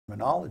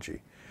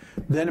terminology,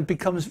 then it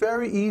becomes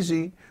very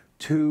easy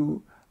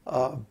to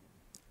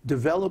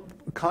develop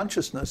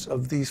consciousness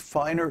of these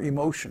finer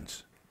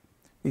emotions,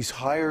 these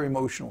higher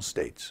emotional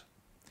states.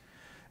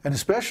 And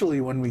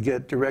especially when we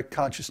get direct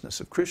consciousness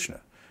of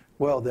Krishna,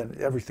 well, then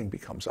everything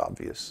becomes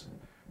obvious.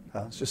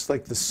 It's just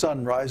like the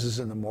sun rises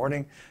in the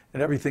morning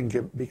and everything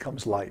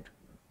becomes light.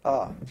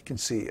 You can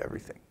see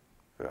everything.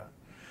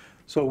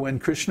 So when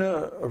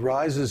Krishna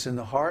arises in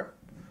the heart,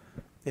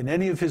 in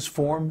any of his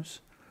forms,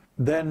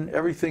 then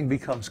everything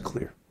becomes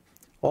clear.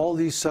 All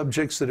these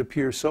subjects that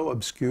appear so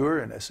obscure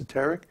and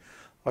esoteric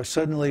are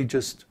suddenly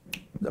just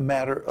a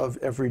matter of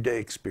everyday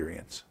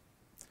experience.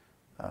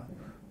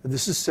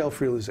 This is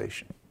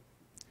self-realization.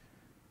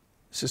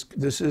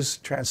 This is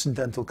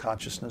transcendental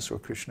consciousness or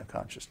Krishna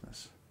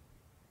consciousness.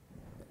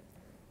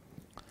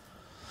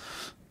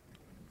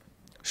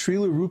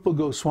 Srila Rupa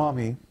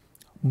Goswami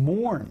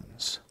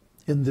mourns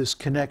in this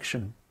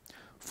connection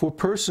for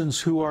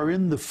persons who are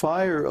in the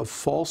fire of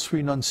false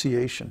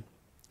renunciation,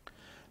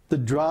 the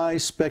dry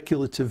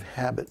speculative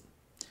habit,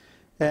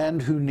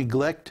 and who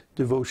neglect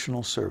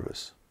devotional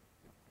service.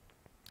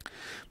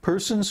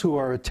 Persons who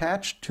are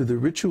attached to the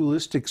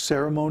ritualistic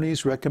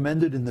ceremonies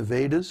recommended in the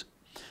Vedas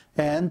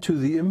and to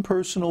the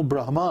impersonal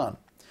Brahman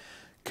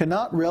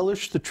cannot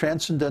relish the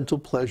transcendental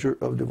pleasure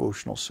of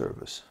devotional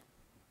service.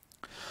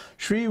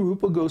 Sri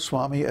Rupa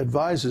Goswami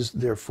advises,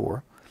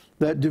 therefore,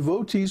 that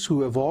devotees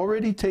who have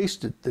already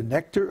tasted the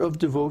nectar of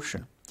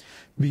devotion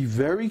be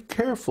very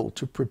careful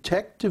to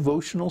protect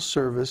devotional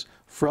service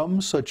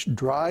from such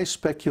dry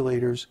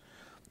speculators,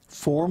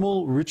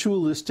 formal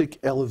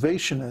ritualistic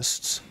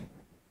elevationists,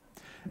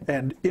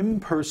 and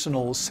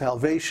impersonal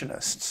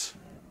salvationists.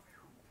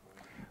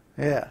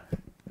 Yeah.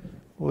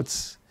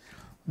 What's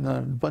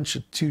a bunch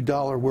of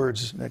 $2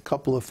 words and a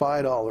couple of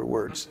 $5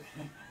 words.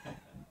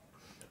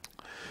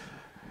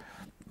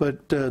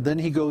 But then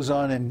he goes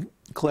on and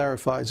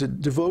clarifies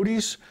that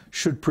devotees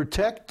should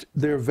protect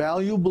their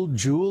valuable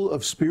jewel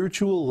of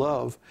spiritual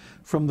love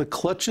from the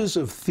clutches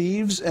of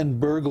thieves and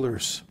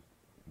burglars.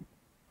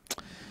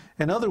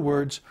 In other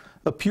words,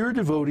 a pure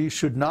devotee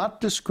should not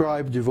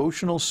describe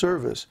devotional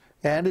service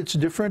and its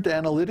different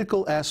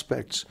analytical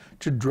aspects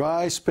to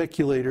dry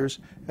speculators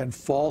and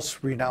false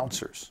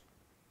renouncers.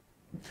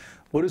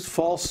 What is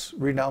false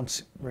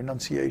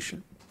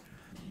renunciation?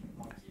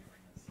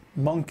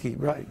 Monkey,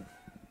 right.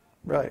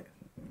 Right.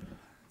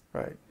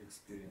 Right.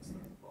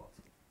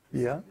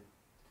 Yeah?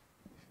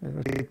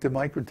 Take the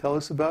mic and tell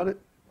us about it.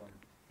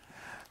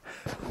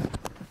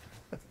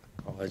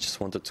 I just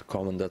wanted to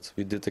comment that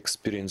we did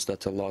experience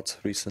that a lot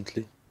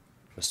recently.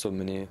 There's so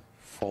many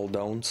fall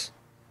downs.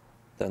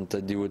 And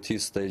the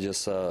devotees, they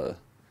just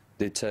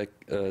they take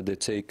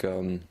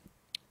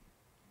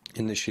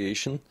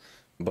initiation,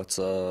 but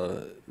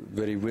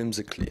very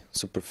whimsically,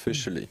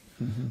 superficially.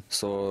 Mm-hmm.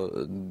 So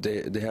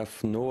they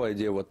have no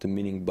idea what the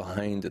meaning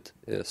behind it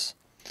is,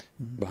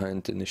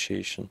 behind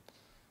initiation,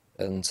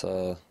 and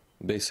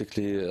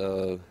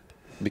basically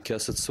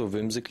because it's so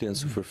whimsically and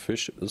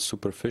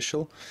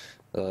superficial,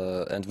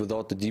 and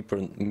without the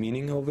deeper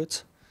meaning of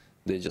it,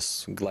 they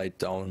just glide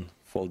down,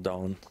 fall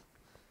down,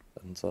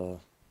 and.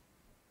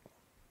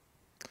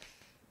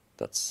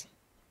 That's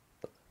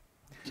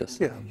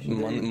just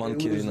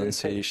monkey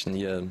renunciation,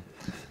 yeah.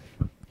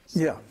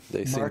 Yeah,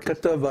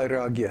 Markata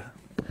Vairagya.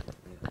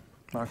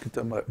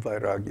 Markata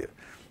Vairagya.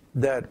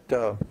 That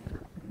the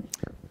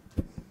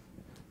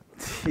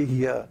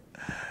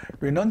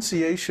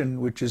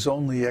renunciation, which is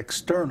only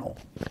external,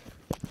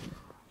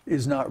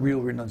 is not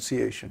real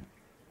renunciation.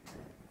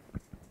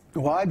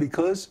 Why?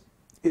 Because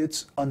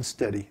it's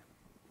unsteady.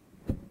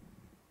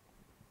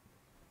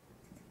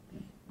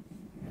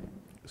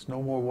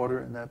 No more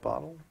water in that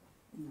bottle?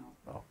 No.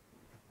 Oh.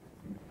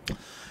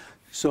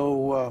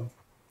 So,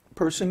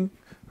 person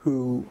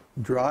who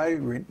dry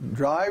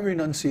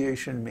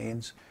renunciation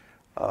means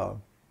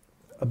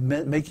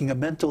making a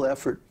mental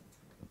effort.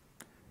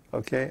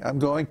 Okay, I'm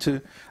going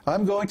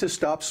to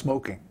stop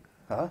smoking.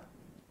 Huh?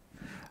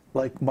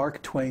 Like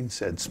Mark Twain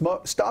said,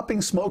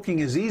 stopping smoking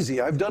is easy.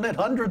 I've done it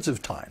hundreds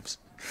of times.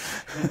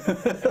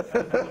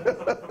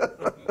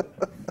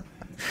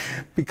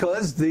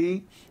 Because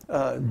the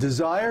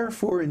desire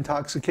for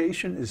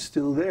intoxication is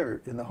still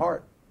there in the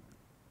heart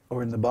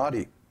or in the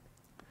body.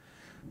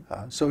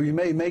 So you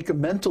may make a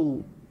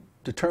mental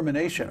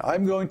determination,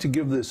 I'm going to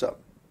give this up.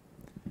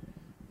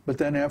 But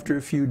then after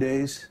a few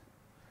days,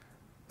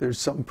 there's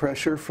some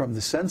pressure from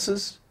the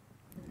senses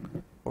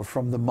or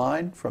from the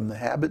mind, from the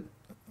habit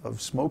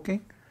of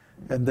smoking,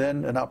 and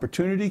then an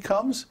opportunity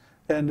comes,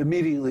 and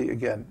immediately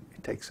again,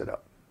 it takes it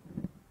up.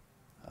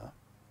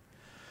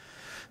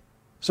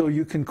 So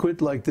you can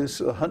quit like this,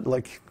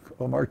 like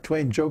Mark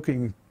Twain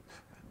joking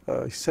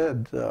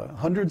said,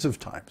 hundreds of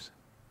times,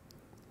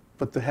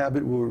 but the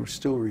habit will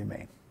still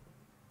remain.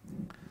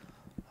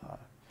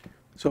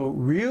 So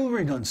real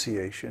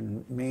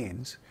renunciation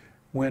means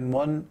when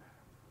one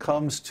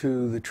comes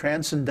to the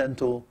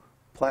transcendental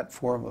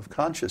platform of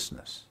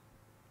consciousness,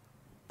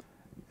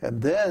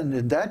 and then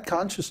in that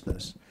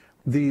consciousness,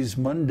 these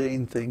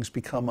mundane things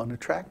become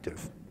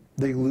unattractive.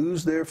 They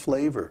lose their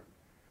flavor.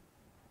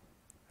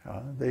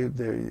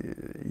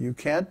 You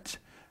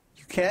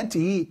can't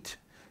eat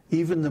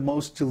even the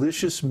most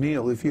delicious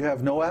meal if you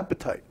have no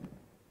appetite.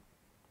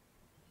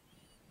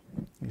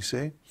 You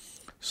see?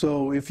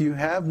 So if you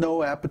have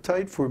no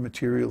appetite for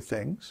material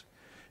things,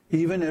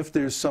 even if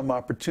there's some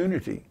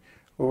opportunity,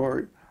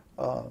 or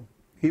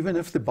even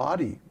if the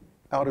body,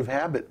 out of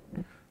habit,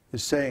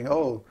 is saying,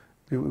 oh,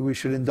 we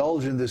should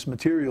indulge in this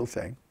material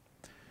thing,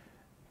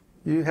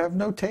 you have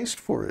no taste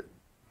for it.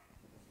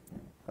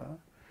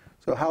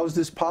 So how is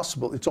this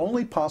possible? It's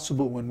only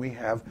possible when we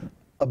have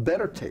a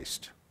better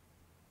taste,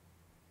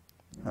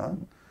 a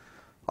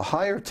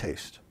higher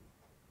taste.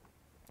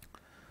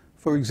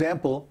 For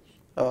example,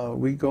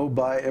 we go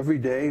by every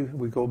day,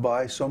 we go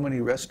by so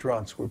many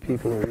restaurants where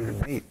people are eating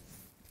meat.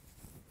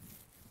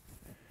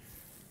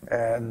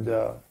 And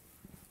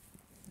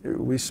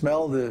we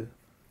smell the,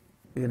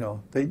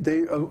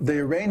 they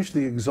arrange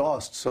the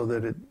exhaust so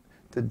that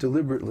it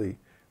deliberately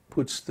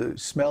puts the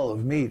smell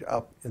of meat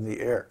up in the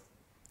air.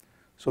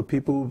 So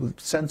people's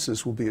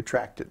senses will be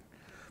attracted.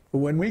 But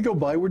when we go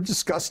by, we're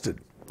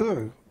disgusted.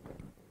 Ugh,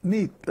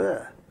 meat,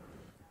 ugh.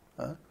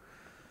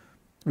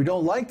 We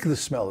don't like the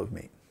smell of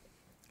meat.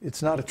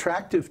 It's not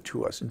attractive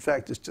to us. In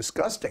fact, it's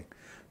disgusting.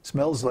 It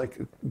smells like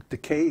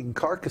decaying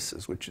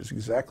carcasses, which is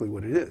exactly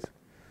what it is.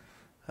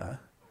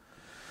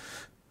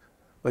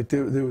 Like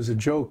there was a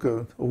joke,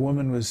 a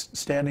woman was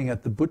standing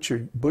at the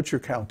butcher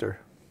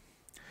counter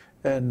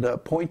and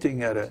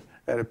pointing at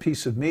a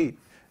piece of meat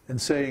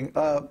and saying,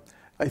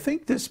 I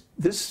think this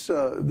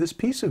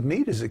piece of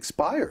meat is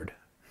expired.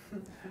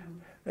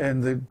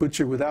 And the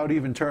butcher, without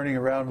even turning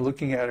around and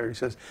looking at her, he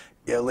says,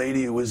 yeah,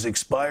 lady, it was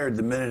expired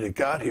the minute it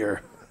got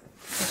here.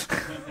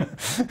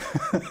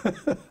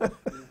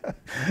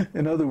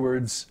 In other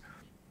words,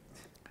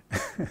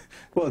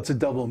 well, it's a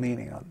double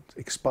meaning on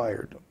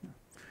expired,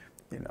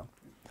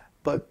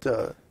 But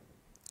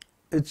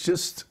it's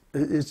just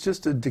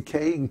a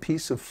decaying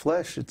piece of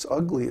flesh. It's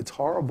ugly. It's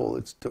horrible.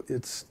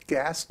 It's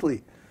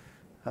ghastly.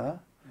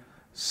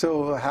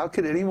 So how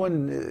could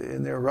anyone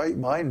in their right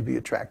mind be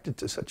attracted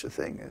to such a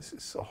thing?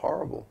 It's so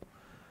horrible,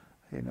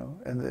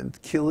 And then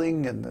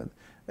killing and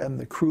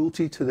the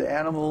cruelty to the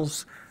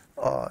animals.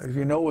 If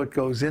you know what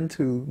goes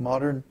into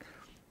modern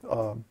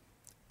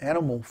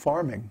animal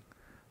farming,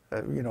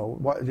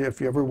 if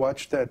you ever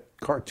watched that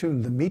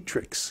cartoon, The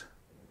Matrix.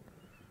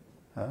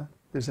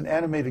 There's an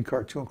animated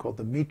cartoon called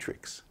The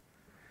Matrix.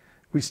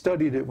 We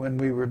studied it when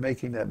we were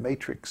making that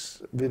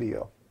Matrix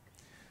video.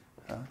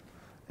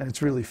 And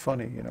it's really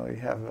funny, you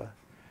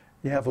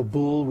have a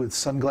bull with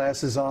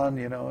sunglasses on,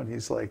 and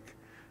he's like,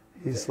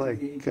 who's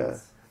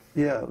the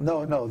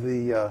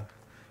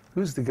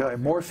guy?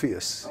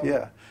 Morpheus,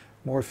 yeah,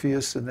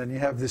 Morpheus, and then you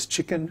have this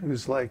chicken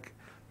who's like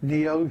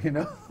Neo,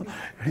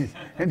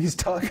 and he's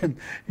talking,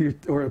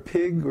 or a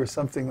pig or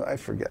something, I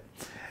forget.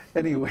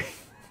 Anyway,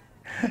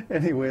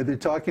 they're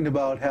talking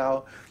about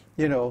how,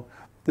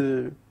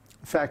 the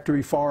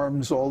factory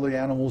farms, all the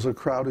animals are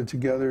crowded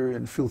together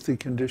in filthy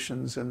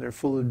conditions, and they're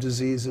full of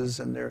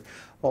diseases, and they're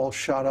all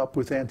shot up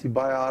with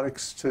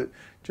antibiotics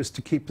just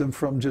to keep them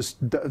from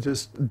just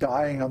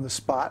dying on the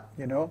spot,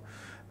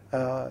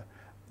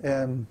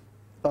 and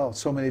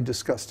so many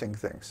disgusting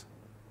things.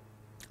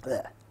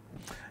 Blech.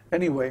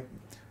 Anyway,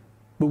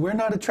 but we're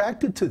not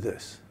attracted to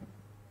this.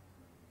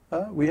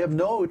 We have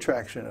no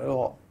attraction at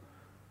all.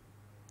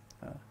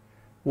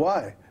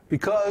 Why?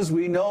 Because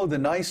we know the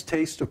nice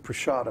taste of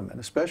prasadam, and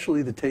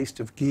especially the taste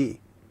of ghee.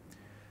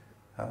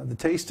 The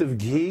taste of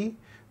ghee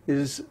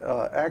is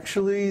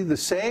actually the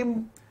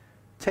same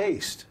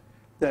taste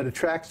that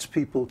attracts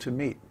people to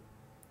meat.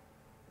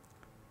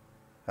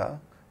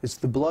 It's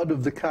the blood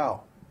of the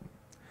cow.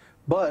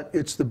 But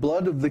it's the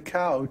blood of the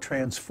cow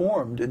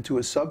transformed into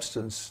a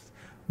substance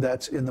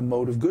that's in the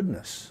mode of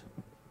goodness.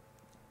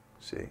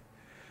 See?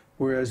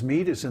 Whereas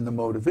meat is in the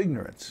mode of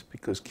ignorance,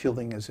 because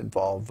killing is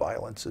involved,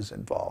 violence is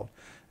involved,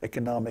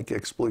 economic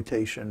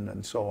exploitation,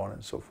 and so on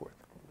and so forth.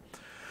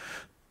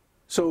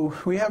 So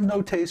we have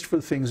no taste for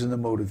things in the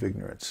mode of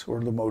ignorance or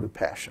the mode of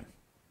passion.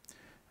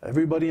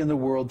 Everybody in the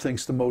world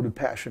thinks the mode of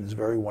passion is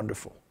very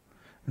wonderful.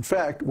 In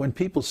fact, when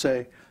people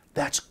say,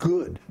 that's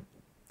good,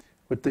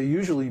 what they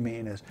usually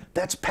mean is,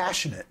 that's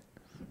passionate.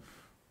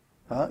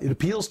 It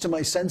appeals to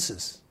my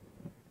senses.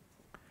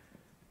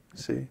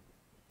 See?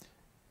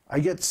 I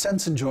get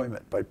sense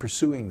enjoyment by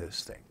pursuing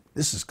this thing.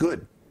 This is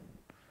good.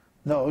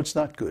 No, it's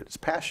not good. It's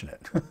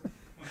passionate.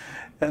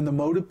 And the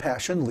mode of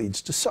passion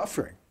leads to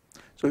suffering.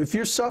 So if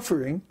you're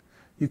suffering,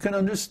 you can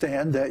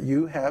understand that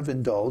you have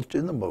indulged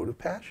in the mode of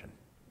passion.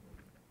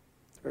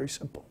 It's very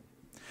simple.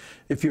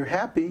 If you're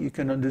happy, you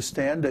can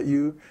understand that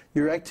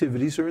your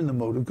activities are in the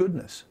mode of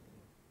goodness.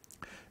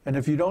 And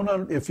if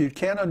you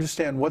can't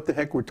understand what the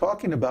heck we're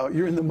talking about,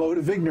 you're in the mode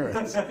of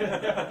ignorance.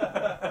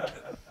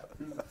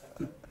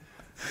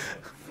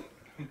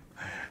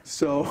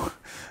 So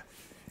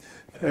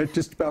it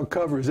just about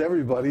covers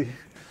everybody,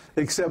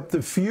 except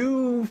the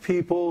few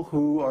people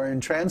who are in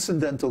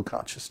transcendental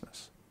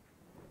consciousness.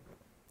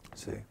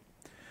 See,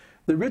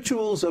 the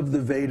rituals of the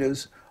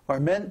Vedas are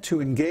meant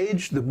to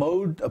engage the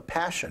mode of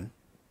passion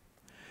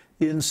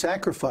in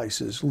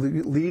sacrifices,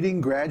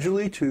 leading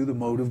gradually to the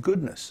mode of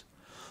goodness.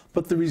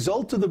 But the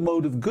result of the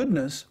mode of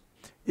goodness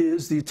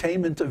is the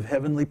attainment of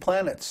heavenly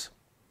planets.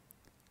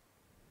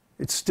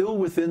 It's still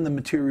within the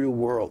material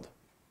world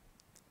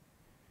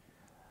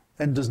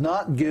and does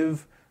not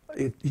give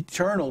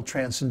eternal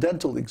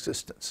transcendental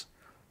existence.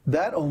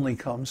 That only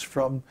comes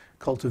from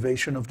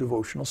cultivation of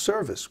devotional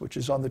service, which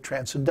is on the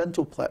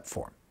transcendental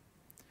platform.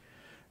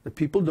 The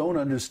people don't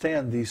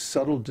understand these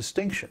subtle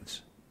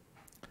distinctions.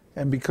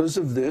 And because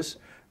of this,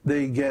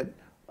 they get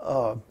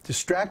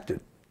distracted.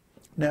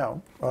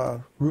 Now,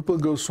 Rupa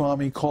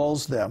Goswami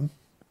calls them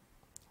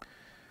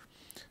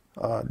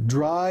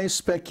dry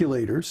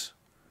speculators.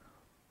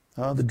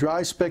 The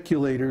dry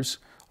speculators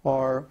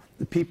are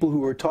the people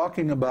who are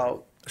talking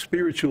about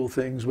spiritual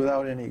things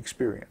without any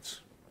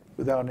experience,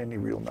 without any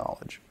real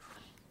knowledge.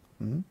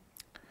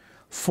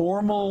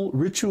 Formal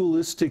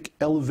ritualistic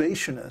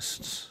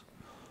elevationists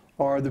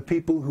are the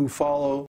people who follow